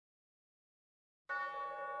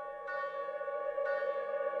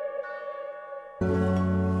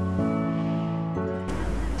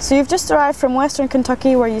So you've just arrived from Western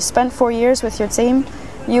Kentucky where you spent 4 years with your team.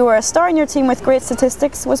 You were a star in your team with great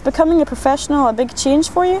statistics. Was becoming a professional a big change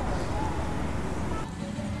for you?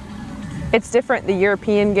 It's different, the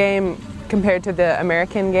European game compared to the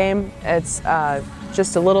American game. It's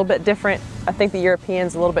just a little bit different. I think the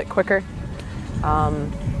European's a little bit quicker.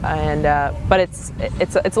 But it's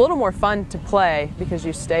a little more fun to play because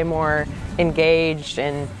you stay more engaged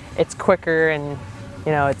and it's quicker, and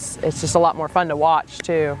you know it's just a lot more fun to watch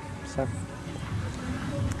too. So.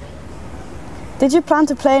 Did you plan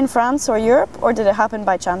to play in France or Europe, or did it happen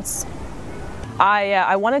by chance?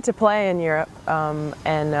 I wanted to play in Europe,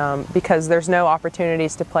 because there's no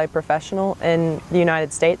opportunities to play professional in the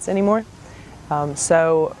United States anymore.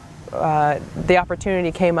 So the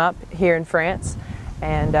opportunity came up here in France,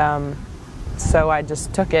 and so I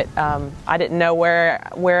just took it. I didn't know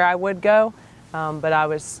where I would go, but I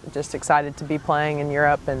was just excited to be playing in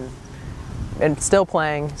Europe and still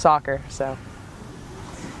playing soccer. So.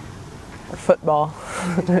 Or football.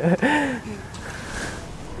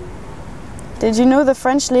 Did you know the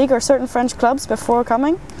French league or certain French clubs before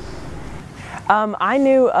coming? I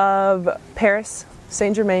knew of Paris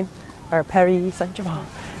Saint-Germain, or Paris Saint-Germain,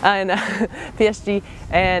 and PSG,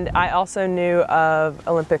 and I also knew of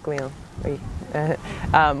Olympique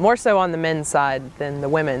Lyon. More so on the men's side than the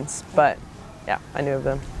women's, but yeah, I knew of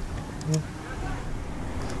them.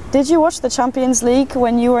 Did you watch the Champions League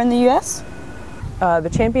when you were in the US?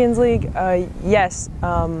 The Champions League, yes,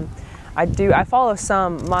 I do. I follow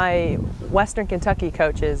some. My Western Kentucky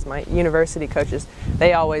coaches, my university coaches,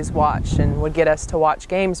 they always watch and would get us to watch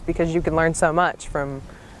games because you can learn so much from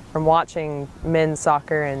watching men's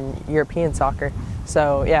soccer and European soccer.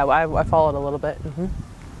 So yeah, I followed a little bit.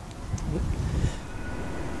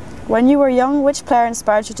 When you were young, which player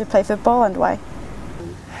inspired you to play football and why?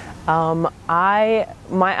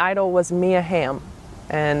 My idol was Mia Hamm.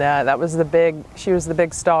 And she was the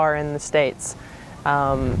big star in the States.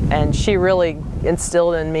 And she really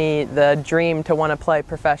instilled in me the dream to want to play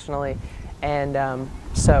professionally. And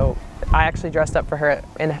so I actually dressed up for her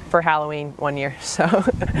for Halloween one year, so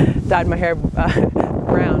dyed my hair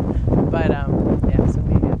brown. But yeah, so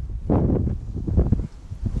yeah.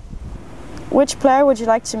 Which player would you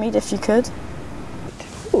like to meet if you could?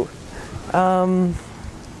 Ooh.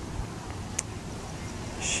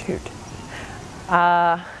 Shoot.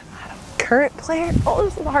 Current player? Oh,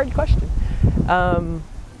 this is a hard question.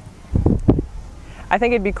 I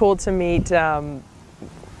think it'd be cool to meet,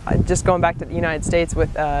 just going back to the United States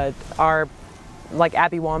with like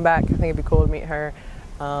Abby Wambach. I think it'd be cool to meet her.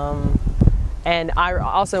 And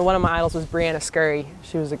one of my idols was Brianna Scurry.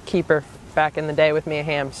 She was a keeper back in the day with Mia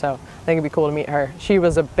Hamm, so I think it'd be cool to meet her. She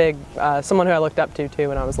was a big, someone who I looked up to too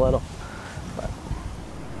when I was little. But.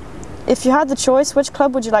 If you had the choice, which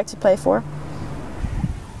club would you like to play for?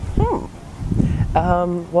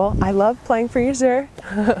 Well, I love playing for Yzeure.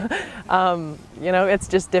 You know, it's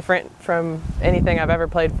just different from anything I've ever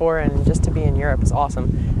played for, and just to be in Europe is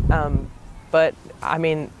awesome. But I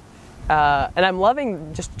mean, and I'm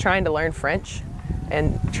loving just trying to learn French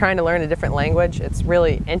and trying to learn a different language. It's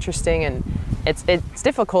really interesting, and it's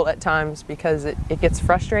difficult at times because it gets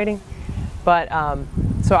frustrating. But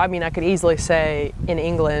so I mean, I could easily say in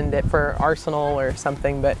England for Arsenal or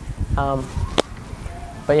something, but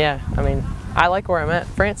yeah, I mean, I like where I'm at.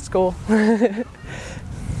 France is cool.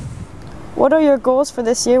 What are your goals for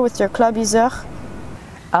this year with your club Yzeure?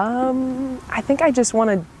 I think I just want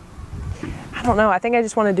to, I don't know, I think I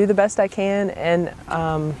just want to do the best I can and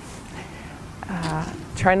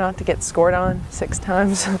try not to get scored on 6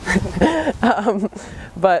 times.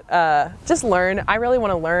 But just learn. I really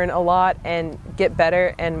want to learn a lot and get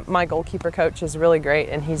better, and my goalkeeper coach is really great,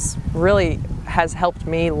 and he's really has helped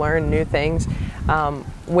me learn new things,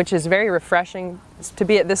 which is very refreshing to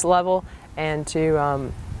be at this level, and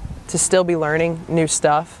to still be learning new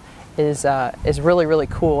stuff is really, really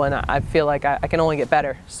cool, and I feel like I can only get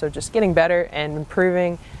better. So just getting better and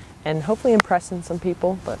improving and hopefully impressing some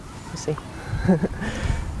people, but we'll see.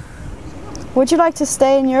 Would you like to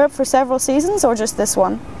stay in Europe for several seasons or just this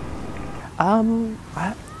one? I'm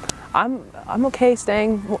okay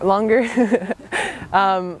staying longer.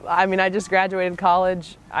 I mean, I just graduated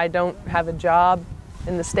college. I don't have a job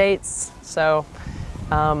in the States, so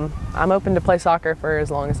I'm open to play soccer for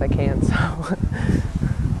as long as I can. So.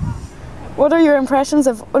 What are your impressions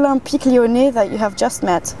of Olympique Lyonnais that you have just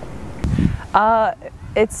met?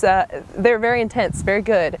 They're very intense, very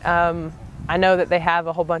good. I know that they have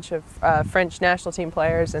a whole bunch of French national team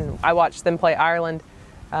players, and I watched them play Ireland,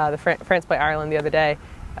 France play Ireland the other day,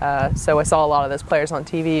 so I saw a lot of those players on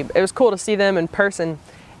TV. It was cool to see them in person.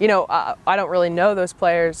 You know, I don't really know those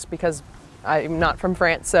players because I'm not from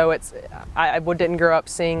France, so I didn't grow up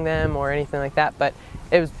seeing them or anything like that. But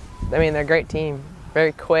it was, I mean, they're a great team,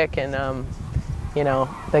 very quick, and you know,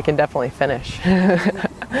 they can definitely finish.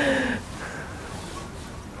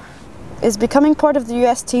 Is becoming part of the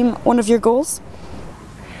US team one of your goals?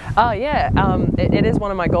 Yeah, it is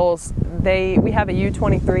one of my goals. We have a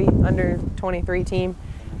U23, under 23 team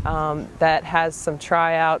that has some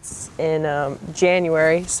tryouts in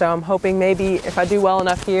January. So I'm hoping maybe if I do well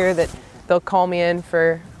enough here that they'll call me in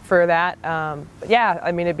for that. But yeah,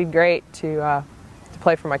 I mean, it'd be great to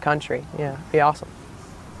play for my country. Yeah, it'd be awesome.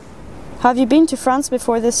 Have you been to France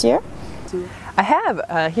before this year? I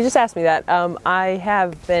have. He just asked me that. I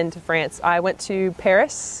have been to France. I went to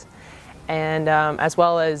Paris, and as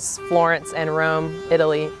well as Florence and Rome,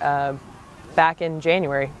 Italy, back in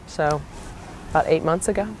January. So about 8 months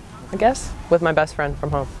ago, I guess, with my best friend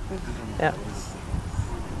from home. Yeah.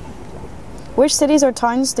 Which cities or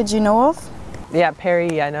towns did you know of? Yeah,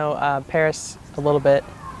 Paris. I know Paris a little bit,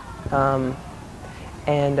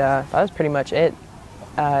 and that was pretty much it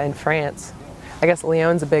in France. I guess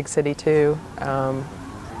Lyon's a big city too, and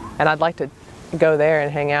I'd like to go there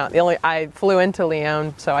and hang out. I flew into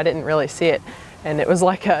Lyon, so I didn't really see it, and it was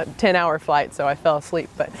like a 10-hour flight, so I fell asleep.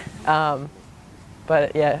 But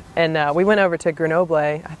yeah, and we went over to Grenoble,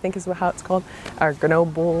 I think is how it's called, or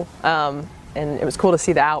Grenoble, and it was cool to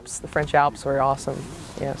see the Alps. The French Alps were awesome.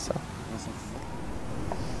 Yeah. So.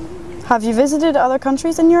 Have you visited other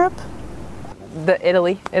countries in Europe?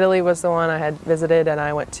 Italy was the one I had visited, and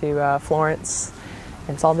I went to Florence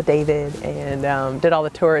and saw the David and did all the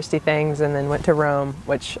touristy things, and then went to Rome,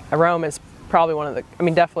 which Rome is probably one of the, I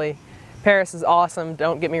mean, definitely Paris is awesome,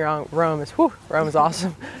 don't get me wrong, Rome is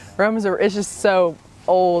awesome. Rome is it's just so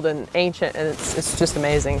old and ancient, and it's just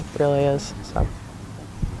amazing, it really is. So.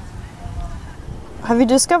 Have you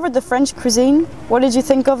discovered the French cuisine? What did you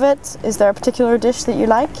think of it? Is there a particular dish that you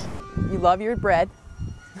like? You love your bread.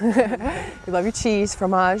 You love your cheese,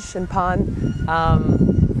 fromage, and pain.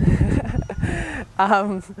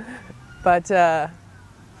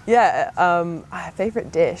 Yeah,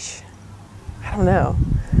 favorite dish. I don't know.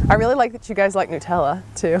 I really like that you guys like Nutella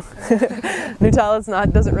too.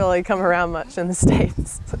 Nutella doesn't really come around much in the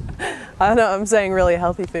States. I don't know. I'm saying really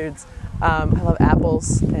healthy foods. I love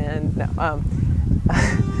apples and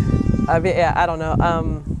yeah, I don't know.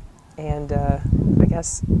 And I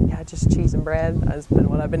guess, yeah, just cheese and bread has been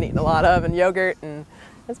what I've been eating a lot of, and yogurt, and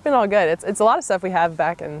it's been all good. It's a lot of stuff we have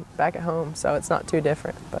back at home, so it's not too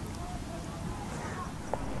different. But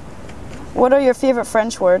what are your favorite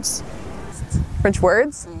French words? French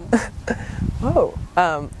words? Whoa.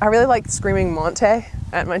 I really like screaming Monte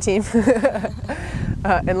at my team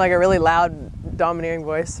in like a really loud, domineering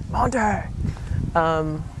voice. Monte!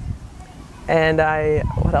 And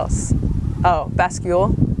what else? Oh,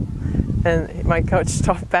 bascule. And my coach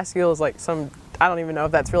taught bascule is like I don't even know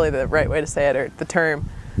if that's really the right way to say it, or the term.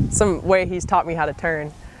 Some way he's taught me how to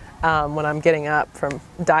turn when I'm getting up from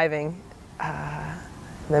diving. And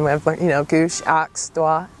then we have, you know, gauche, axe,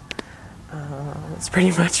 droit. It's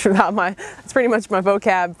pretty much my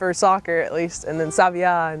vocab for soccer, at least. And then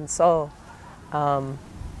savia and sol.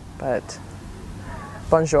 But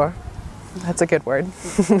bonjour, that's a good word.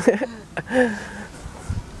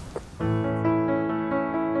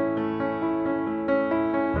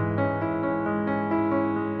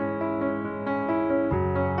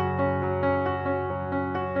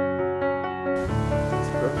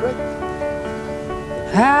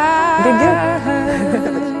 I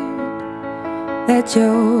heard that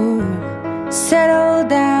you're settled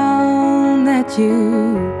down, that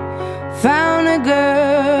you found a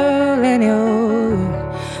girl and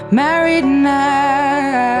you're married now.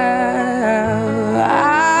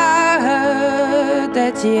 I heard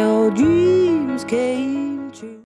that your dreams came